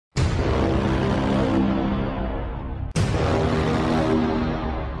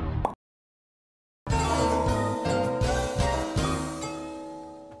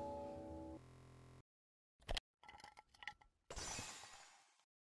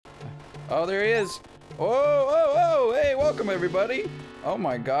Oh, there he is. Oh, hey, welcome everybody. Oh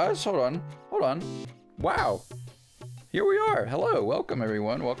my gosh, hold on. Wow, here we are. Hello, welcome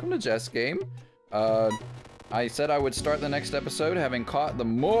everyone. Welcome to Jess Game. I said I would start the next episode having caught the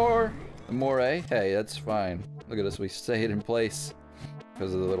moray. Hey, that's fine. Look at us, we stayed in place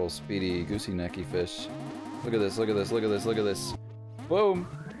because of the little speedy goosey necky fish. Look at this, look at this, look at this, look at this. Boom,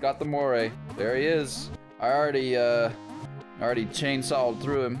 got the moray. There he is. I already chainsawed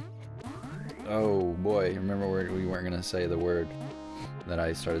through him. Oh boy, remember we weren't gonna say the word that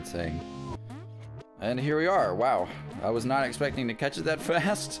I started saying. And here we are, wow. I was not expecting to catch it that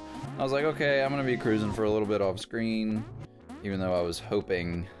fast. I was like, okay, I'm gonna be cruising for a little bit off screen, even though I was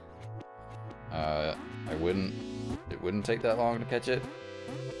hoping it wouldn't take that long to catch it.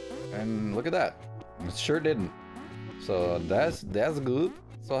 And look at that, it sure didn't. So that's good.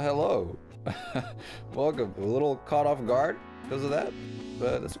 So hello. Welcome. A little caught off guard because of that,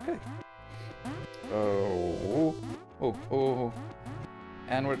 but that's okay. Oh.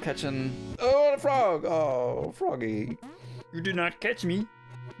 And we're catching, oh, the frog. Oh, froggy. You did not catch me.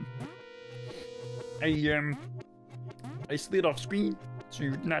 I slid off screen, so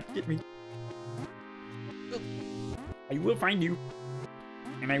you did not get me. I will find you,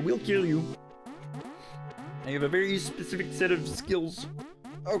 and I will kill you. I have a very specific set of skills.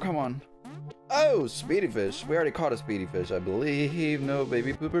 Oh, come on. Oh, speedy fish. We already caught a speedy fish, I believe. No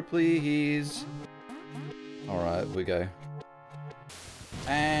baby pooper, please. Alright, we go.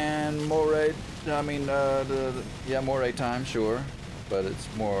 And moray, moray time, sure. But it's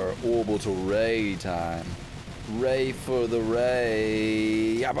more orbital ray time. Ray for the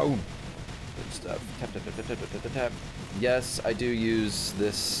ray. Yeah, boom. Good stuff. Tap, tap, tap, tap, tap, tap, tap. Yes, I do use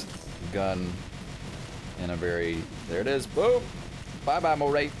this gun in a very, there it is. Boom. Bye-bye,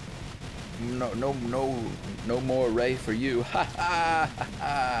 moray. No more ray for you. Ha ha ha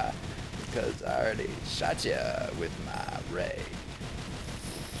ha. Because I already shot ya with my ray.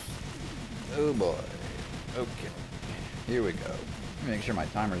 Oh boy. Okay. Here we go. Let me make sure my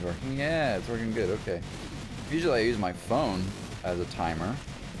timer's working. Yeah, it's working good. Okay. Usually I use my phone as a timer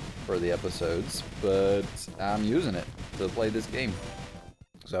for the episodes, but I'm using it to play this game.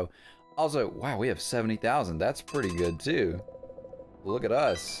 So, also, wow, we have 70,000. That's pretty good too. Look at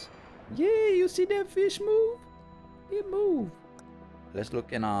us. Yeah, you see that fish move? It move. Let's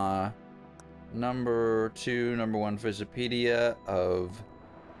look in our number 1 Fishipedia of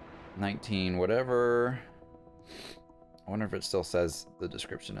 19 whatever. I wonder if it still says the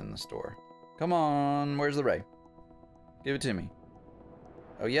description in the store. Come on, where's the ray? Give it to me.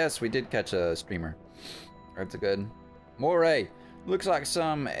 Oh yes, we did catch a streamer. That's a good. More ray. Looks like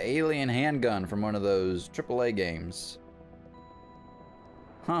some alien handgun from one of those AAA games.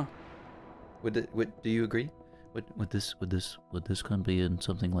 Huh. Do you agree? Would this gun be in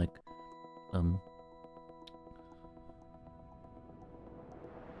something like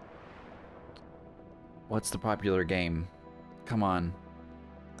What's the popular game? Come on.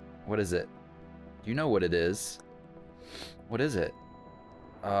 What is it? Do you know what it is? What is it?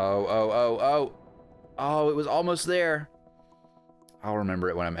 Oh, it was almost there. I'll remember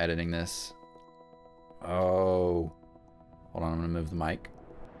it when I'm editing this. Oh. Hold on, I'm gonna move the mic.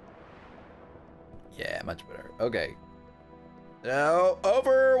 Yeah, much better. Okay. Oh,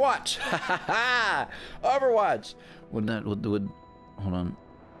 Overwatch! Overwatch! would hold on.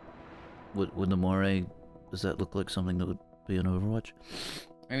 Would the moray, does that look like something that would be in Overwatch?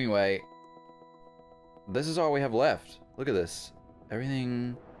 Anyway, this is all we have left. Look at this.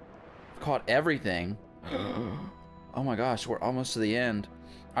 Everything. I've caught everything. Oh my gosh, we're almost to the end.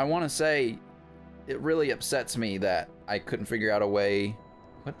 I want to say, it really upsets me that I couldn't figure out a way.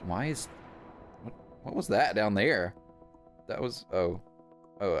 What was that down there? That was,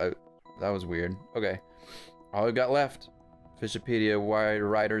 that was weird. Okay, all we've got left. Fishipedia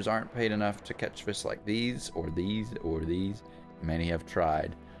writers aren't paid enough to catch fish like these, or these, or these. Many have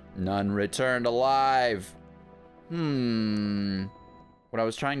tried. None returned alive. What I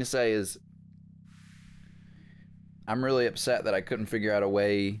was trying to say is, I'm really upset that I couldn't figure out a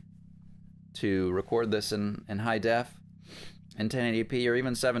way to record this in high def, in 1080p, or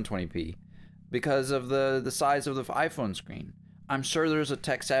even 720p, because of the size of the iPhone screen. I'm sure there's a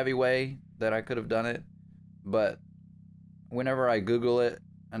tech-savvy way that I could have done it, but whenever I Google it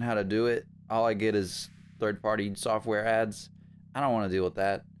and how to do it, all I get is third-party software ads. I don't want to deal with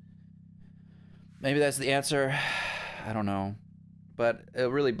that. Maybe that's the answer. I don't know. But it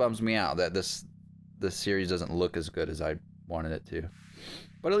really bums me out that this series doesn't look as good as I wanted it to.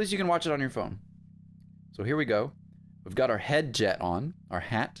 But at least you can watch it on your phone. So here we go. We've got our head jet on, our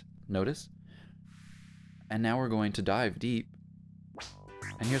hat, notice. And now we're going to dive deep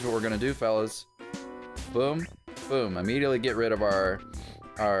And here's what we're gonna do, fellas. Boom, boom. Immediately get rid of our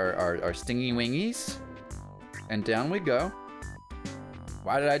stingy wingies. And down we go.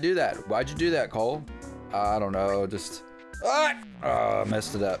 Why did I do that? Why'd you do that, Cole? I don't know, just... Oh,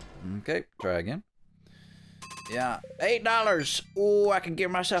 messed it up. Okay, try again. Yeah, $8. Ooh, I can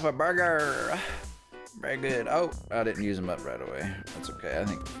give myself a burger. Very good. Oh, I didn't use them up right away. That's okay. I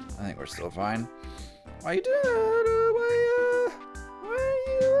think we're still fine. Why you doing that? Why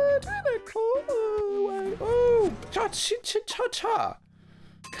you doing that, Cole? Oh, cha-cha.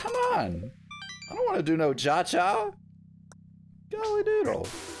 Come on. I don't want to do no cha-cha. Golly doodle.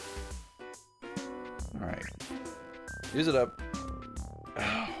 Alright. Use it up.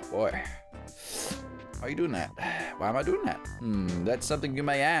 Oh, boy. Why are you doing that? Why am I doing that? That's something you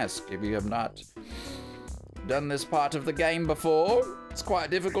may ask if you have not done this part of the game before. It's quite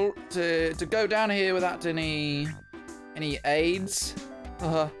difficult to go down here without any aids.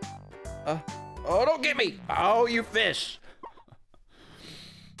 Oh, don't get me! Oh, you fish!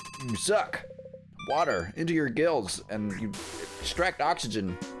 You suck. Water into your gills and you extract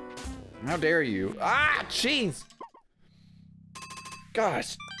oxygen. How dare you? Ah, jeez!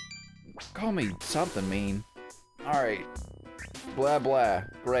 Gosh. Call me something mean. Alright. Blah, blah.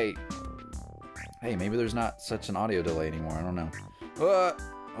 Great. Hey, maybe there's not such an audio delay anymore. I don't know.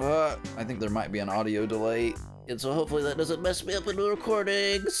 I think there might be an audio delay. And so hopefully that doesn't mess me up in the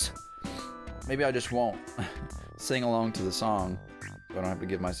recordings. Maybe I just won't sing along to the song. So I don't have to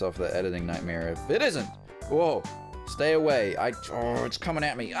give myself the editing nightmare if it isn't. Whoa. Stay away. Oh, it's coming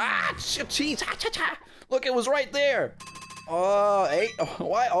at me. Ah, jeez. Look, it was right there. Oh, 8. Oh,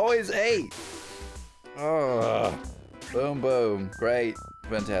 why always 8? Oh, boom, boom. Great.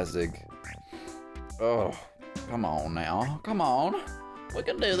 Fantastic. Oh, come on now. Come on. We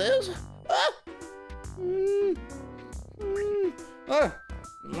can do this.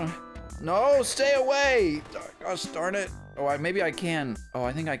 No, stay away. Gosh darn it. Oh, maybe I can. Oh,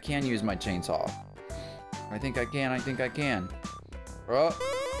 I think I can use my chainsaw. I think I can. Oh.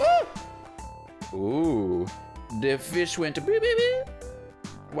 Ooh. The fish went to beep beep beep.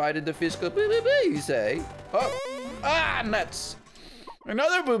 Why did the fish go beep beep beep, you say? Oh. Ah, nuts.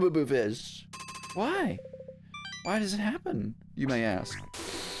 Another boo boo boo fish. Why? Why does it happen, you may ask?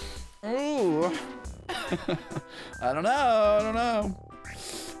 Ooh. I don't know.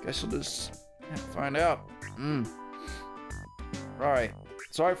 Guess we'll just have to find out. Alright.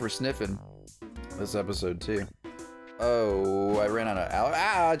 Sorry for sniffing this episode too. Oh, I ran out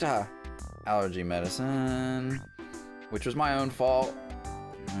of allergy medicine, which was my own fault.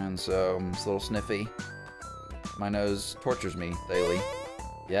 And so I'm just a little sniffy. My nose tortures me daily.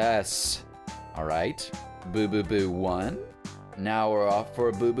 Yes. Alright. Boo boo boo 1. Now we're off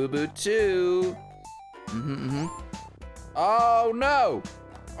for boo boo boo 2. Oh no!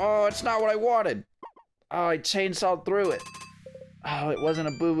 Oh, it's not what I wanted. Oh, I chainsawed through it. Oh, it wasn't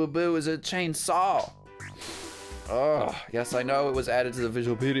a boo boo boo, it was a chainsaw. Oh, yes, I know it was added to the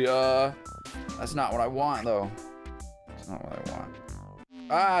Visualpedia. That's not what I want, though. That's not what I want.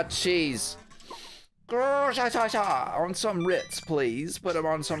 Ah, cheese. On some Ritz, please. Put them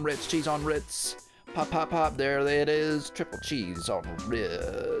on some Ritz. Cheese on Ritz. Pop, pop, pop. There it is. Triple cheese on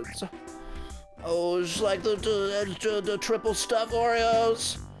Ritz. Oh, it's like the triple stuffed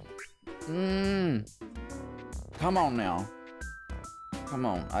Oreos. Come on now. Come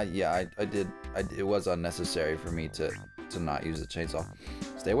on. I did. It was unnecessary for me to not use the chainsaw.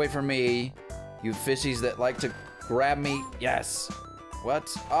 Stay away from me, you fishies that like to grab me. Yes.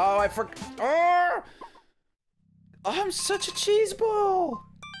 What? Oh, I forgot. Oh, I'm such a cheese ball.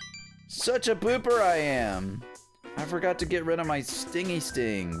 Such a booper I am. I forgot to get rid of my stingy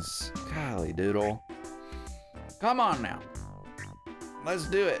stings. Golly doodle. Come on now. Let's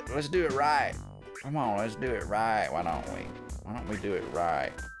do it. Let's do it right. Come on, let's do it right. Why don't we? Why don't we do it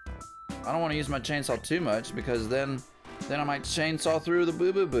right? I don't want to use my chainsaw too much because then I might chainsaw through the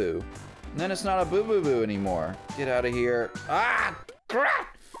boo boo boo. And then it's not a boo boo boo anymore. Get out of here. Ah!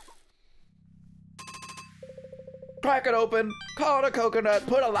 Crap! Crack it open, call it a coconut,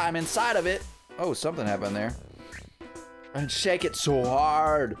 put a lime inside of it. Oh, something happened there. And shake it so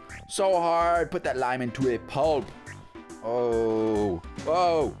hard. Put that lime into a pulp. Oh.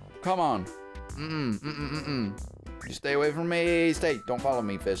 Whoa. Come on. You stay away from me. Stay. Don't follow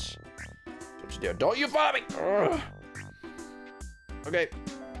me, fish. Don't you dare. Don't you follow me. Ugh. Okay.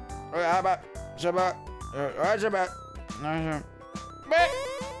 How about?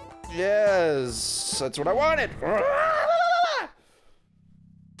 Yes. That's what I wanted.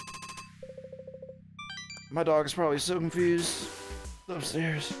 My dog is probably so confused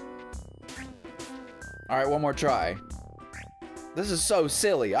upstairs. All right, one more try. This is so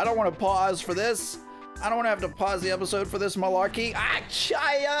silly. I don't want to pause for this. I don't want to have to pause the episode for this malarkey. I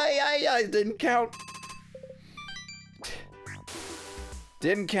didn't count.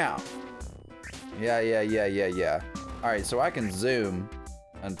 Didn't count. Yeah. All right, so I can zoom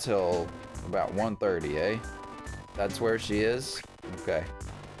until about 1:30, eh? That's where she is? Okay.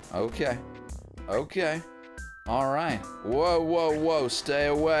 All right. Whoa. Stay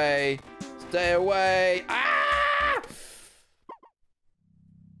away. Ah!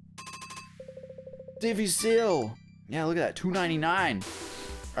 Divvy Seal. Yeah, look at that. $2.99.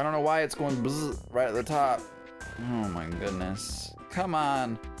 I don't know why it's going bzz right at the top. Oh my goodness. Come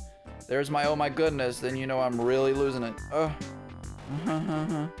on. There's my oh my goodness. Then you know I'm really losing it.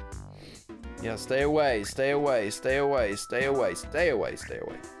 Yeah, stay away.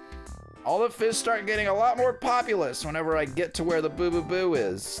 All the fish start getting a lot more populous whenever I get to where the boo boo boo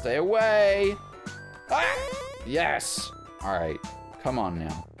is. Stay away. Ah! Yes. All right. Come on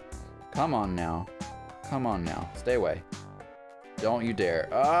now. Stay away. Don't you dare.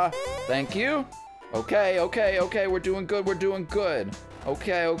 Thank you. Okay. We're doing good.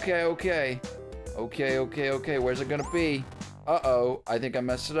 Okay. Where's it gonna be? Uh-oh. I think I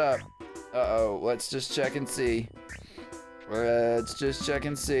messed it up. Uh-oh. Let's just check and see.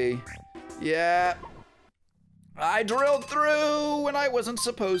 Yeah. I drilled through when I wasn't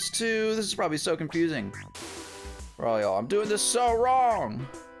supposed to. This is probably so confusing for all y'all. I'm doing this so wrong.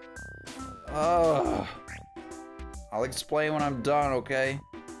 I'll explain when I'm done, okay?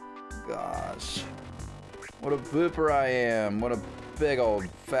 Gosh. What a booper I am. What a big old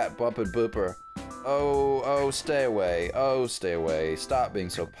fat bumping booper. Oh, stay away. Stop being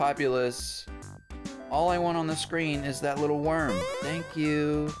so populous. All I want on the screen is that little worm. Thank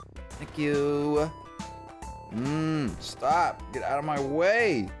you. Stop. Get out of my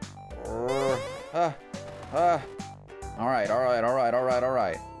way. All right.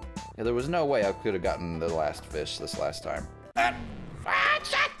 Yeah, there was no way I could have gotten the last fish this last time. I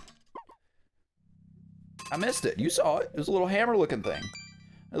missed it. You saw it. It was a little hammer-looking thing.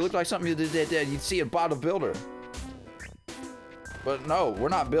 It looked like something you'd see in Bob the Builder. But no, we're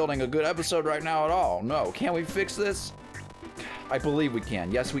not building a good episode right now at all. No, can we fix this? I believe we can.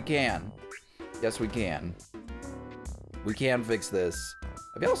 Yes, we can. We can fix this.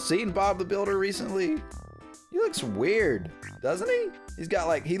 Have y'all seen Bob the Builder recently? He looks weird, doesn't he? He's got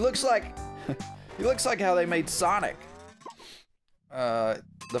like, he looks like how they made Sonic.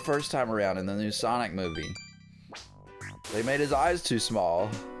 The first time around in the new Sonic movie. They made his eyes too small.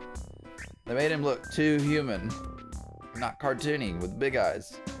 They made him look too human. Not cartoony with big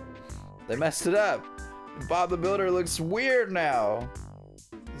eyes. They messed it up. Bob the Builder looks weird now.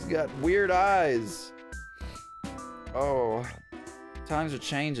 He's got weird eyes. Oh, times are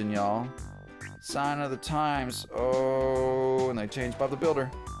changing, y'all. Sign of the times. Oh, and they changed Bob the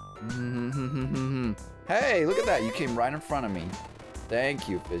Builder. Hey, look at that. You came right in front of me. Thank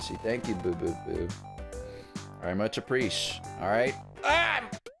you, fishy. Thank you, boo boo boo. Very much appreciate. All right. How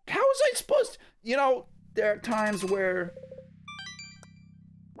was I supposed to? You know, there are times where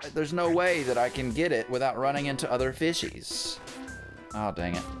there's no way that I can get it without running into other fishies. Oh,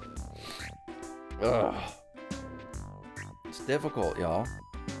 dang it. Ugh. It's difficult, y'all.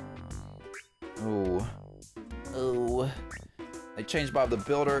 Oh. They changed Bob the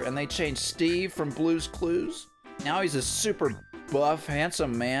Builder, and they changed Steve from Blue's Clues. Now he's a super buff,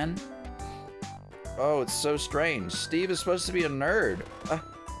 handsome man. Oh, it's so strange. Steve is supposed to be a nerd.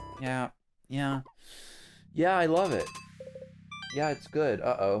 Yeah, I love it. Yeah, it's good.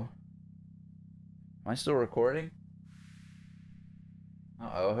 Uh-oh. Am I still recording?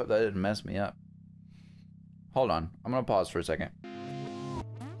 Uh-oh, I hope that didn't mess me up. Hold on. I'm gonna pause for a second.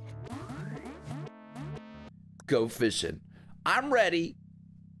 Go fishing. I'm ready.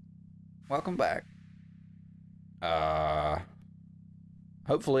 Welcome back.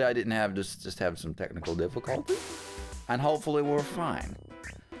 Hopefully I didn't have just have some technical difficulty. And hopefully we're fine.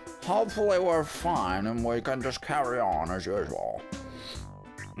 Hopefully we're fine and we can just carry on as usual.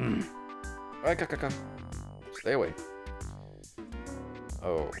 Stay away.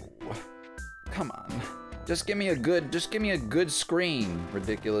 Oh. Come on. Just give me a good screen,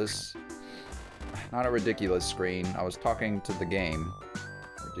 ridiculous. Not a ridiculous screen. I was talking to the game.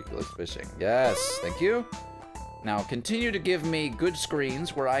 Ridiculous fishing. Yes, thank you. Now continue to give me good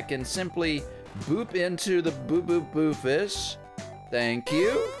screens where I can simply boop into the boo boo boo fish. Thank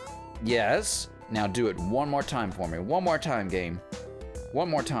you. Yes. Now do it one more time for me. One more time, game. One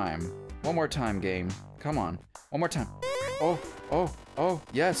more time. One more time, game. Come on. One more time. Oh.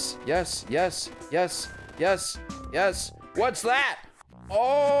 Yes. What's that?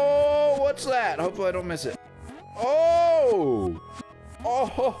 Oh, what's that? Hopefully I don't miss it. Oh!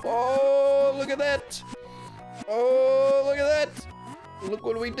 Oh, look at that. Oh, look at that. Look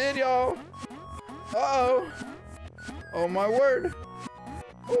what we did, y'all. Uh-oh. Oh, my word.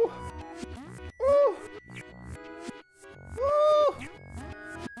 Ooh. Ooh. Ooh.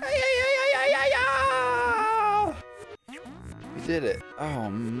 Ay, ay, ay, ay, ay, ay, ay. We did it. Oh,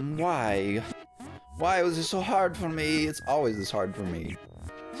 why? Why was it so hard for me? It's always this hard for me.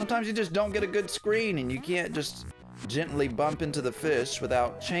 Sometimes you just don't get a good screen and you can't just gently bump into the fish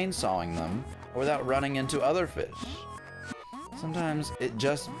without chainsawing them or without running into other fish. Sometimes it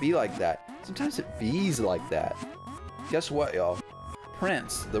just be like that. Sometimes it bees like that. Guess what, y'all?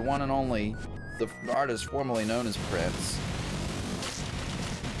 Prince, the one and only, the artist formerly known as Prince,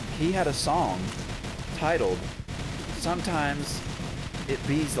 he had a song titled Sometimes It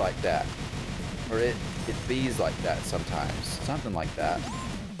Bees Like That. Or it bees like that sometimes. Something like that.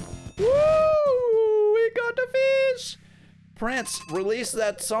 Woo! We got the fish! Prince released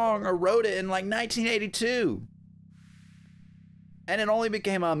that song or wrote it in like 1982. And it only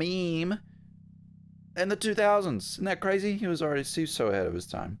became a meme in the 2000s. Isn't that crazy? He was so ahead of his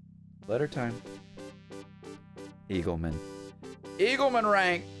time. Letter time. Eagleman. Eagleman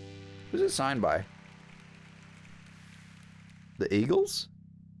rank. Who's it signed by? The Eagles?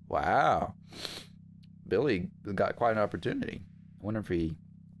 Wow. Billy got quite an opportunity. I wonder if he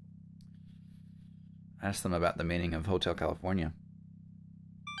asked them about the meaning of Hotel California.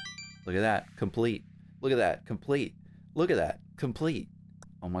 Look at that. Complete. Look at that. Complete. Look at that. Complete.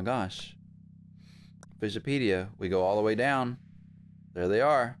 Oh my gosh. Fishopedia. We go all the way down. There they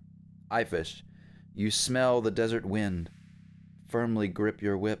are. Eyefish. You smell the desert wind. Firmly grip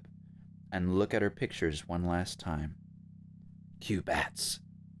your whip and look at her pictures one last time. Cue bats.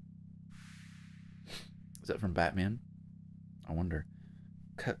 Is that from Batman? I wonder.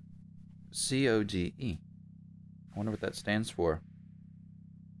 C-O-G-E. I wonder what that stands for.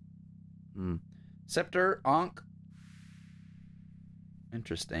 Scepter, Ankh.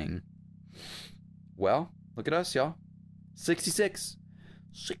 Interesting. Well, look at us, y'all. 66.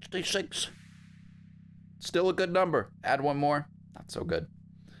 66. Still a good number. Add one more. Not so good.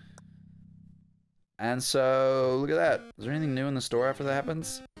 And so, look at that. Is there anything new in the store after that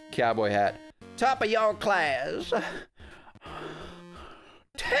happens? Cowboy hat. Top of your class.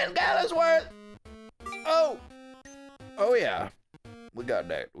 $10 worth. Oh. Oh yeah. We got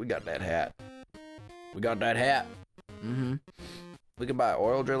that. We got that hat. We got that hat. We can buy an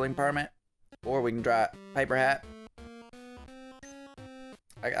oil drilling permit, or we can try paper hat.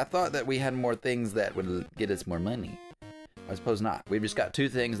 I thought that we had more things that would get us more money. I suppose not. We've just got two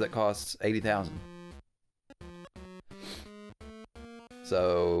things that costs $80,000.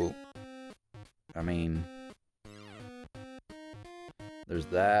 So, I mean, there's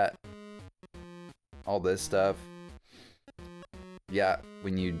that. All this stuff. Yeah,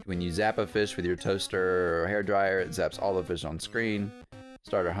 when you zap a fish with your toaster or hair dryer, it zaps all the fish on screen.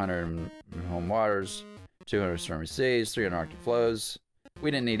 Start 100 in home waters, 200 stormy seas, 300 Arctic flows. We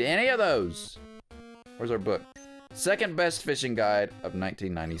didn't need any of those. Where's our book? Second best fishing guide of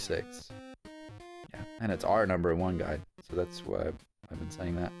 1996. Yeah, and it's our #1 guide, so that's why I've been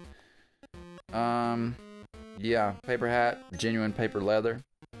saying that. Yeah, paper hat, genuine paper leather,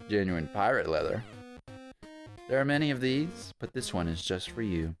 genuine pirate leather. There are many of these, but this one is just for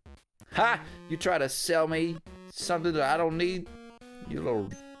you. Ha! You try to sell me something that I don't need, you little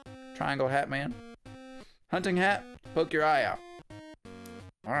triangle hat man. Hunting hat, poke your eye out.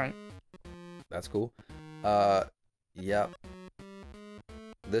 Alright. That's cool. Yep.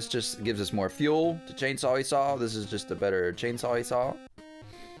 This just gives us more fuel to chainsaw saw. This is just a better chainsaw saw.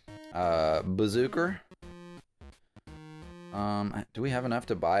 Bazooker. Do we have enough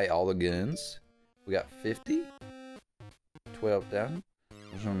to buy all the guns? We got 50? 12,000?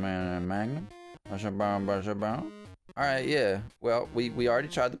 Magnum? Alright, yeah. Well, we already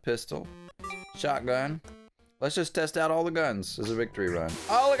tried the pistol. Shotgun. Let's just test out all the guns as a victory run.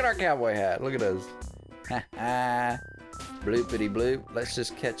 Oh, look at our cowboy hat. Look at us. Ha ha. Bloopity bloop. Let's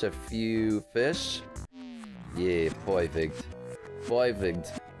just catch a few fish. Yeah, perfect.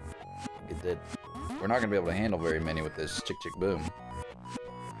 Perfect. Look at that. We're not gonna be able to handle very many with this chick chick boom.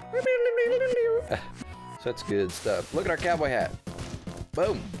 Such good stuff. Look at our cowboy hat.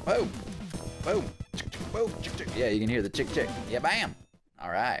 Boom, boom, boom, chick chick, boom, chick chick. Yeah, you can hear the chick chick. Yeah, bam. All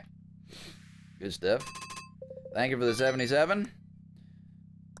right. Good stuff. Thank you for the 77.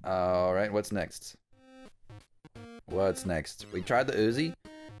 All right, what's next? What's next? We tried the Uzi.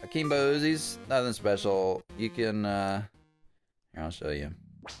 Akimbo Uzis, nothing special. You can, here, I'll show you.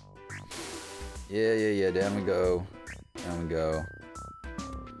 Yeah, down we go. Down we go.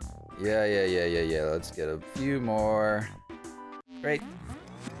 Yeah. Let's get a few more. Great.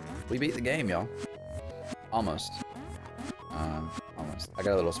 We beat the game, y'all. Almost. Almost. I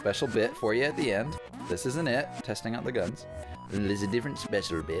got a little special bit for you at the end. This isn't it. Testing out the guns. There's a different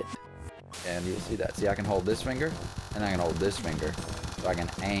special bit. And you'll see that. See, I can hold this finger, and I can hold this finger. So I can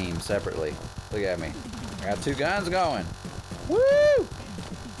aim separately. Look at me. I got 2 guns going. Woo!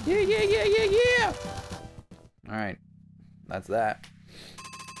 Yeah, yeah, yeah, yeah, yeah! Alright. That's that.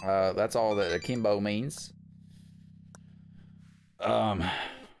 That's all that akimbo means.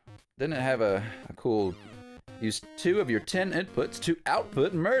 Didn't it have a cool... Use 2 of your 10 inputs to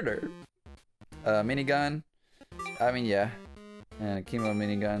output murder. Minigun. I mean, yeah. And akimbo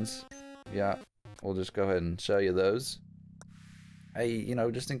miniguns. Yeah. We'll just go ahead and show you those. Hey, you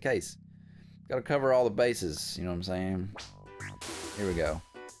know, just in case. Gotta cover all the bases, you know what I'm saying? Here we go.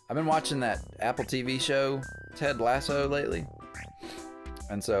 I've been watching that Apple TV show, Ted Lasso, lately.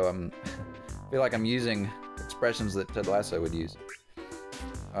 And so I feel like I'm using expressions that Ted Lasso would use.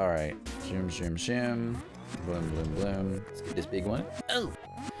 Alright. Shim, shim, shim. Bloom, bloom, bloom. Let's get this big one. Oh,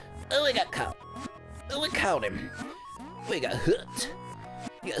 we got caught. Oh, we caught him. We got hooked.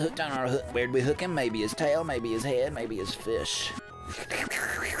 We got hooked on our hook. Where'd we hook him? Maybe his tail, maybe his head, maybe his fish.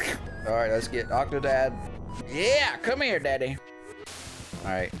 Alright, let's get Octodad. Yeah, come here, daddy.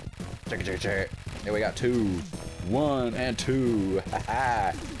 Alright. Check it, check it, check it. Here we got 2. 1 and 2.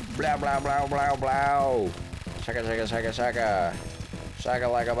 Ha blah, blah, blah, blah, blah. Shaka, shaka, shaka, shaka. Shaka,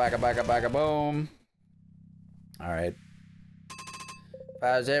 like a baka, baka, baka, boom. Alright.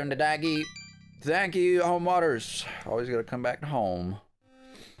 5-7 to Daggy. Thank you, home waters. Always gotta come back to home.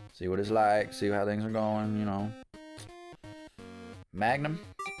 See what it's like, see how things are going, you know. Magnum.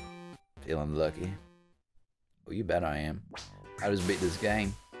 Feeling lucky. Oh, you bet I am. I just beat this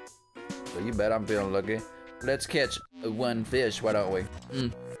game. So you bet I'm feeling lucky. Let's catch 1 fish, why don't we?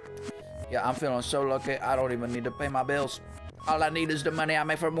 Yeah, I'm feeling so lucky, I don't even need to pay my bills. All I need is the money I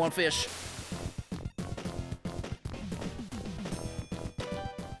make from 1 fish.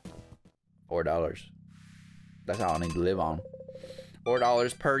 $4. That's all I need to live on.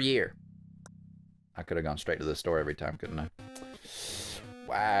 $4 per year. I could have gone straight to the store every time, couldn't I?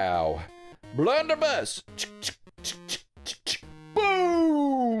 Wow. Blunderbuss!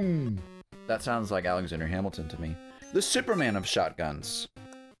 Boom! That sounds like Alexander Hamilton to me. The Superman of shotguns.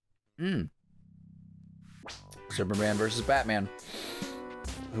 Superman versus Batman.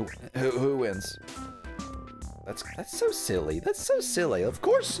 Who wins? That's so silly. That's so silly. Of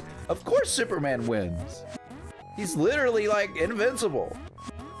course Superman wins. He's literally like invincible.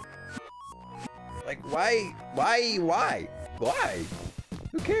 Like why?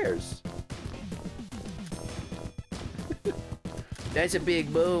 Who cares? That's a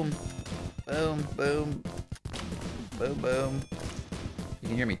big boom. Boom, boom. Boom, boom. You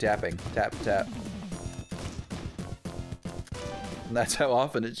can hear me tapping. Tap, tap. And that's how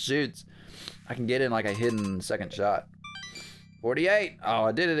often it shoots. I can get in like a hidden second shot. 48. Oh,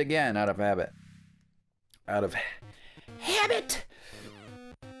 I did it again out of habit. Out of habit.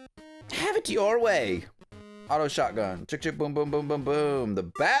 Have it your way. Auto shotgun. Chick, chick, boom, boom, boom, boom, boom.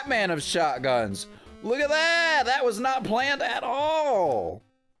 The Batman of shotguns. Look at that. That was not planned at all.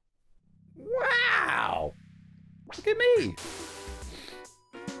 Wow. Look at me.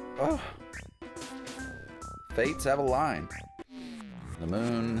 Oh. Fates have a line. The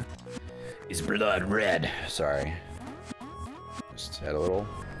moon is blood red. Sorry. Just had a little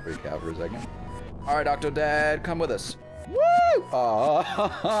freak out for a second. All right, Octodad, come with us. Woo!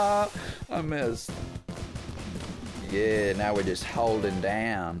 Oh, I missed. Yeah, now we're just holding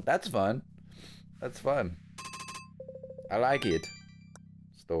down. That's fun. That's fun. I like it.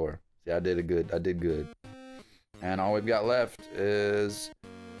 Store. See, I did good. I did good. And all we've got left is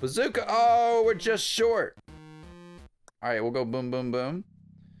bazooka. Oh, we're just short. All right, we'll go boom, boom, boom.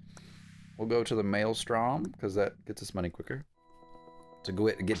 We'll go to the maelstrom because that gets us money quicker. To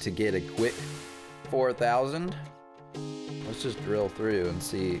get a quick 4,000. Let's just drill through and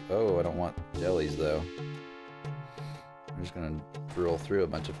see. Oh, I don't want jellies though. I'm just gonna drill through a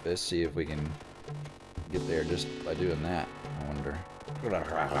bunch of fish, see if we can get there just by doing that. I wonder.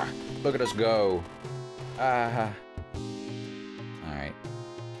 Look at us go. Ah. All right.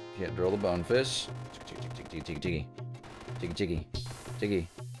 Can't drill the bonefish. Jiggy.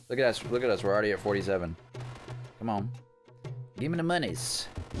 Look at us. Look at us. We're already at 47. Come on. Give me the monies.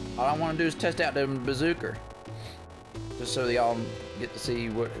 All I want to do is test out the bazooka. Just so y'all get to see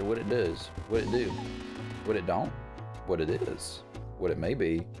what it does. What it do. What it don't. What it is. What it may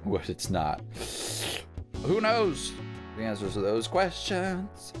be. What it's not. Who knows? The answers to those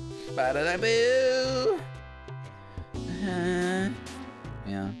questions. Ba-da-da-boo.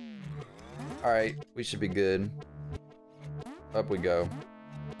 Yeah. Alright. We should be good. Up we go.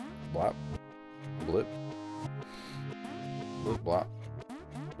 Blop. Blip. Blip, blop.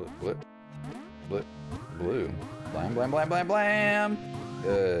 Blip, blip. Blip. Blue. Blam, blam, blam, blam, blam.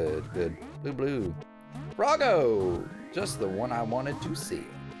 Good, good. Blue, blue. Froggo! Just the one I wanted to see.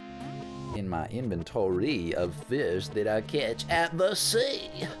 In my inventory of fish that I catch at the sea.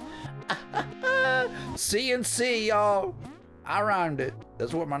 C&C, y'all. I rhymed it.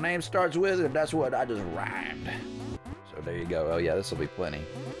 That's what my name starts with, and that's what I just rhymed. So there you go. Oh yeah, this will be plenty.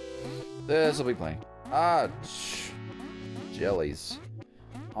 This will be plenty. Ah, jellies.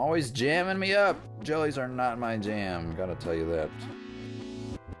 Always jamming me up. Jellies are not my jam. Gotta tell you that.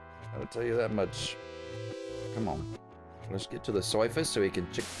 Gotta tell you that much. Come on. Let's get to the surface so we can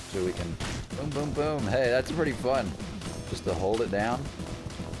boom, boom, boom. Hey, that's pretty fun. Just to hold it down.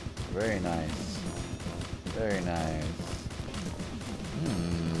 Very nice. Very nice.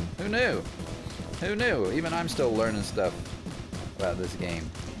 Who knew? Who knew? Even I'm still learning stuff about this game.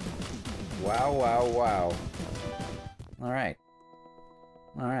 Wow, wow, wow. Alright.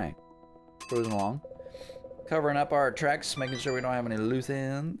 Alright. Cruising along. Covering up our tracks, making sure we don't have any loose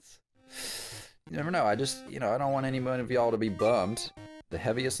ends. You never know. I just, I don't want anyone of y'all to be bummed. The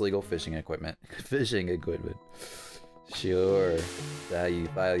heaviest legal fishing equipment. Fishing equipment. Sure. That's how you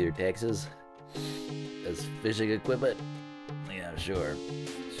file your taxes? As fishing equipment? Yeah, sure.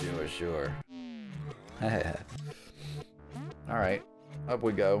 Sure, sure. Alright. Up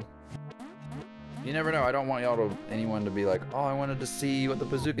we go. You never know. I don't want anyone to be like, oh, I wanted to see what the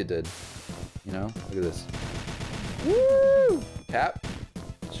bazooka did. You know? Look at this. Woo! Tap.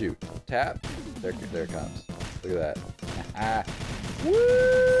 Shoot. Tap. There it comes. Look at that. Woo!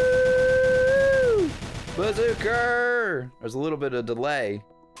 Bazooka! There's a little bit of delay.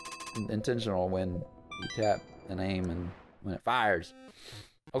 Intentional when you tap and aim and when it fires.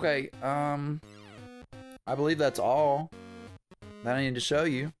 Okay, I believe that's all that I need to show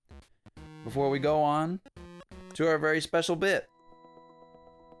you before we go on to our very special bit.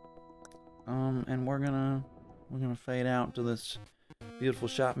 And we're gonna fade out to this beautiful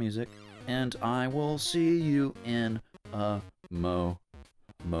shop music, and I will see you in a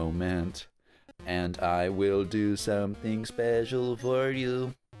moment, and I will do something special for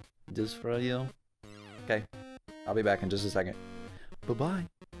you, just for you. Okay, I'll be back in just a second. Bye-bye.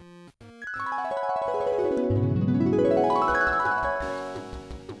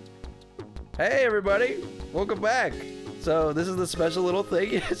 Hey everybody, welcome back. So this is the special little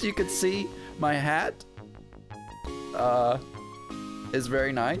thing. As you can see, my hat is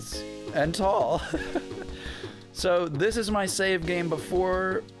very nice and tall. So this is my save game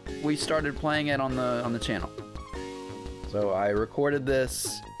before we started playing it on the channel. So I recorded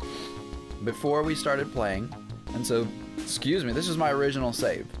this before we started playing, and so, excuse me, this is my original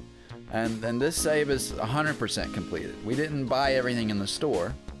save. And this save is 100% completed. We didn't buy everything in the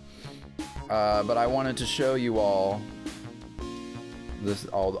store, but I wanted to show you all this,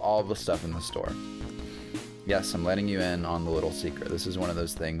 all the stuff in the store. Yes, I'm letting you in on the little secret. This is one of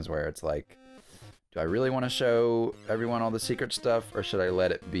those things where it's like, do I really want to show everyone all the secret stuff, or should I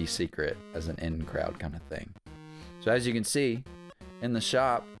let it be secret as an in-crowd kind of thing? So as you can see, in the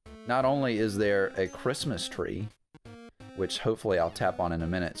shop, not only is there a Christmas tree, which hopefully I'll tap on in a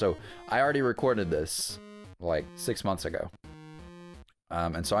minute. So I already recorded this like 6 months ago.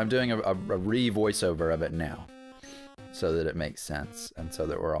 And so I'm doing a re-voiceover of it now so that it makes sense and so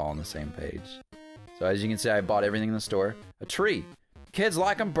that we're all on the same page. So as you can see, I bought everything in the store. A tree. Kids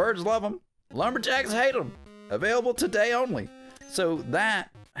like them, birds love them, lumberjacks hate them. Available today only. So that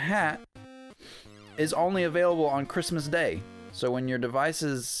hat is only available on Christmas Day. So when your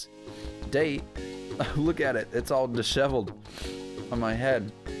device's date, look at it, it's all disheveled on my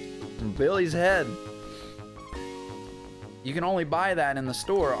head. Billy's head. You can only buy that in the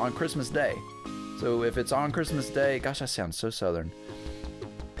store on Christmas Day. So if it's on Christmas Day, gosh, I sound so southern.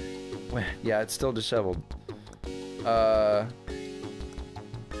 Well, yeah, it's still disheveled.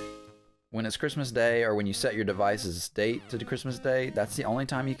 When it's Christmas Day, or when you set your device's date to the Christmas Day, that's the only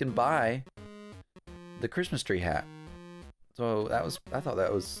time you can buy the Christmas tree hat. So I thought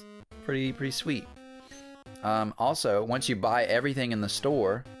that was pretty sweet. Also, once you buy everything in the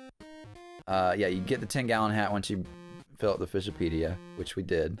store, yeah, you get the 10-gallon hat once you fill out the Fishopedia, which we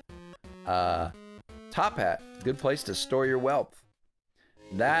did. Top hat, good place to store your wealth.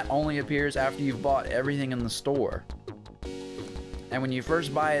 That only appears after you've bought everything in the store. And when you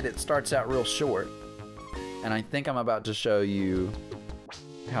first buy it, it starts out real short. And I think I'm about to show you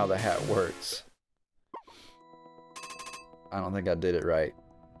how the hat works. I don't think I did it right.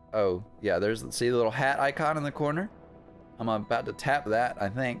 Oh, yeah, see the little hat icon in the corner? I'm about to tap that, I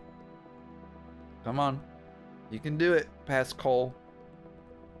think. Come on. You can do it, past Cole.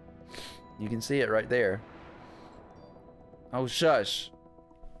 You can see it right there. Oh, shush.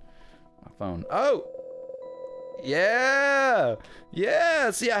 My phone. Oh! Yeah! Yeah!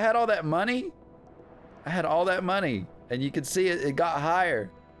 See, I had all that money. I had all that money. And you can see it got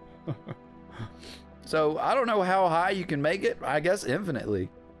higher. So, I don't know how high you can make it. I guess infinitely.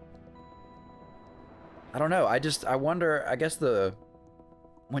 I don't know. I wonder, I guess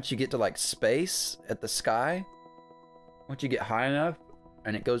once you get to like space at the sky, once you get high enough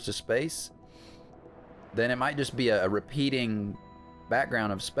and it goes to space, then it might just be a repeating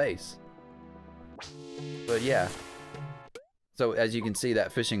background of space. But yeah. So as you can see,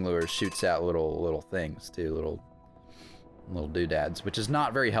 that fishing lure shoots out little things too, little doodads, which is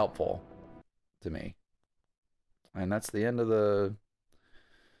not very helpful to me. And that's the end of the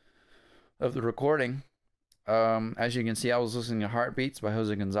recording. As you can see, I was listening to Heartbeats by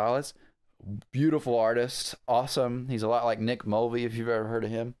Jose Gonzalez. Beautiful artist, awesome. He's a lot like Nick Mulvey, if you've ever heard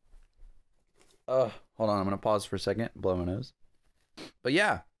of him. Hold on, I'm gonna pause for a second, blow my nose. But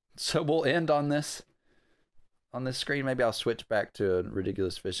yeah, so we'll end on this screen. Maybe I'll switch back to a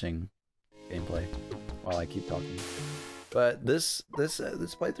ridiculous fishing gameplay while I keep talking. But this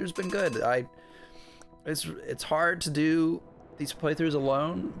playthrough's been good. It's hard to do these playthroughs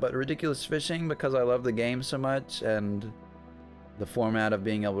alone, but ridiculous fishing, because I love the game so much and the format of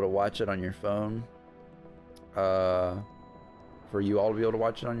being able to watch it on your phone, for you all to be able to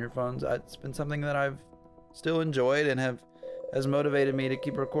watch it on your phones, it's been something that I've still enjoyed and has motivated me to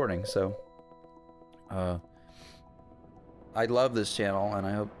keep recording. So I love this channel, and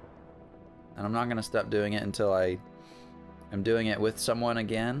I'm not gonna stop doing it until I am doing it with someone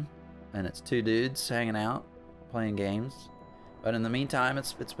again, and it's two dudes hanging out playing games. But in the meantime,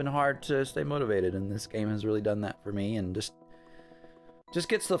 it's been hard to stay motivated, and this game has really done that for me, and just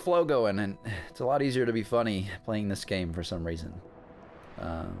gets the flow going, and it's a lot easier to be funny playing this game for some reason.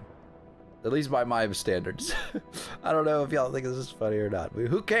 At least by my standards. I don't know if y'all think this is funny or not, but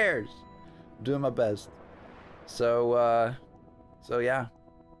who cares? I'm doing my best. So yeah,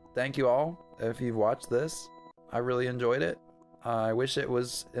 thank you all if you've watched this. I really enjoyed it. I wish it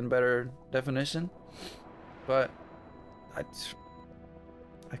was in better definition, but I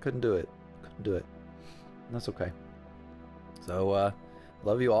couldn't do it. Couldn't do it. And that's okay. So,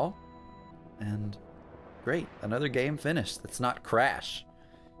 love you all. And great. Another game finished. That's not Crash.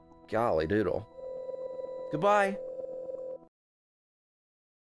 Golly doodle. Goodbye.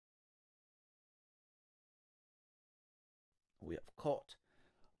 We have caught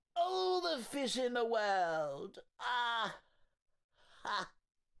all the fish in the world. Ah! Ha!